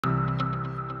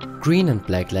Green and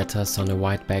black letters on a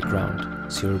white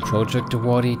background. Zero Project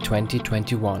Awardee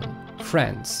 2021.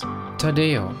 France.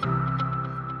 Tadeo.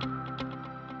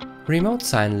 Remote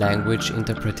sign language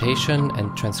interpretation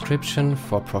and transcription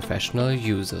for professional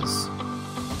users.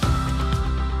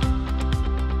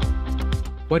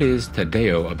 What is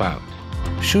Tadeo about?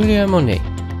 Julien Monnet,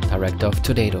 Director of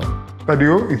Tadeo.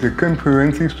 Tadeo is a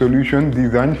comprehensive solution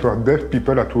designed for deaf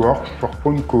people at work for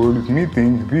phone calls,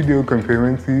 meetings, video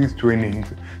conferences, trainings.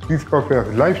 This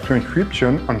offers live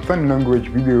transcription and sign language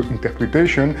video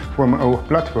interpretation from our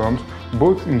platforms,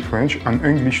 both in French and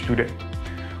English today.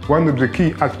 One of the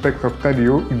key aspects of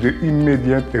Tadeo is the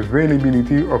immediate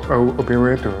availability of our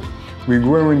operators. We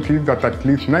guarantee that at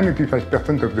least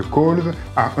 95% of the calls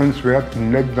are answered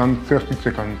in less than 30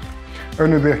 seconds.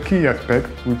 Another key aspect,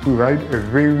 we provide a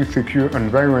very secure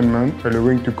environment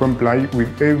allowing to comply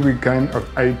with every kind of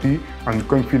IT and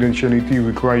confidentiality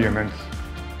requirements.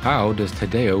 How does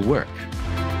Tadeo work?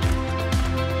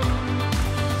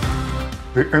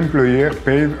 The employer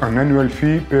pays an annual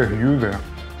fee per user,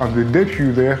 and the deaf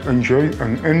user enjoys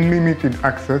an unlimited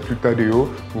access to Tadeo,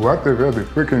 whatever the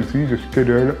frequency, the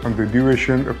schedule, and the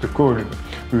duration of the call.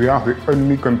 We are the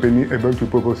only company able to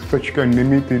propose such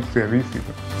unlimited services.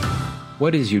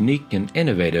 What is unique and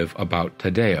innovative about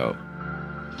Tadeo?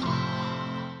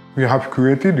 We have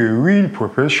created a real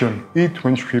profession,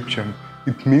 e-transcription.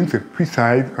 It means a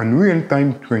precise and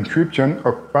real-time transcription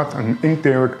of fast and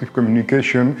interactive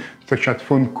communication, such as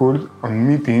phone calls and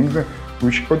meetings,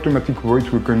 which automatic voice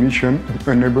recognition is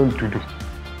unable to do.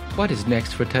 What is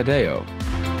next for Tadeo?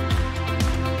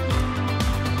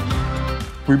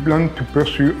 We plan to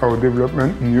pursue our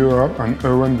development in Europe and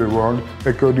around the world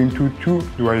according to two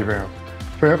drivers.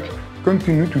 First,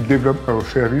 continue to develop our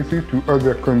services to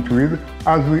other countries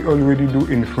as we already do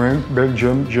in France,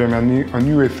 Belgium, Germany and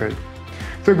USA.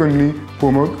 Secondly,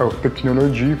 promote our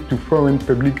technology to foreign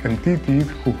public entities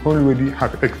who already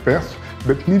have experts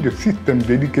but need a system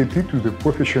dedicated to the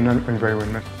professional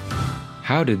environment.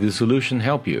 How did the solution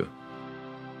help you?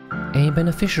 A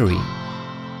beneficiary.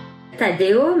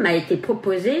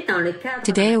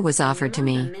 Tadeo was offered to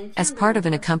me as part of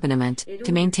an accompaniment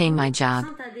to maintain my job.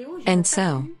 And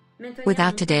so,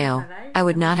 without Tadeo, I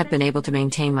would not have been able to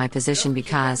maintain my position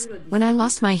because, when I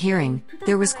lost my hearing,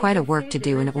 there was quite a work to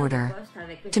do in order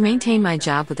to maintain my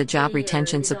job with the job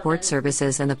retention support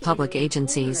services and the public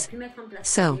agencies.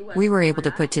 So, we were able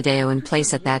to put Tadeo in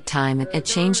place at that time, and it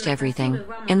changed everything,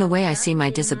 in the way I see my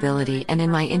disability and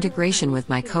in my integration with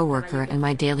my coworker and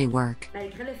my daily work.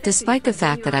 Despite the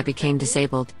fact that I became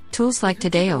disabled, tools like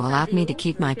Tadeo allowed me to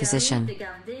keep my position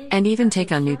and even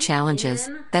take on new challenges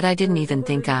that I didn't even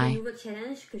think I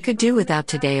could do without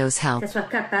Tadeo's help.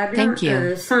 Thank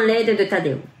you.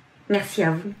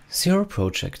 Zero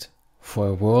Project, for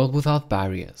a world without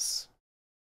barriers.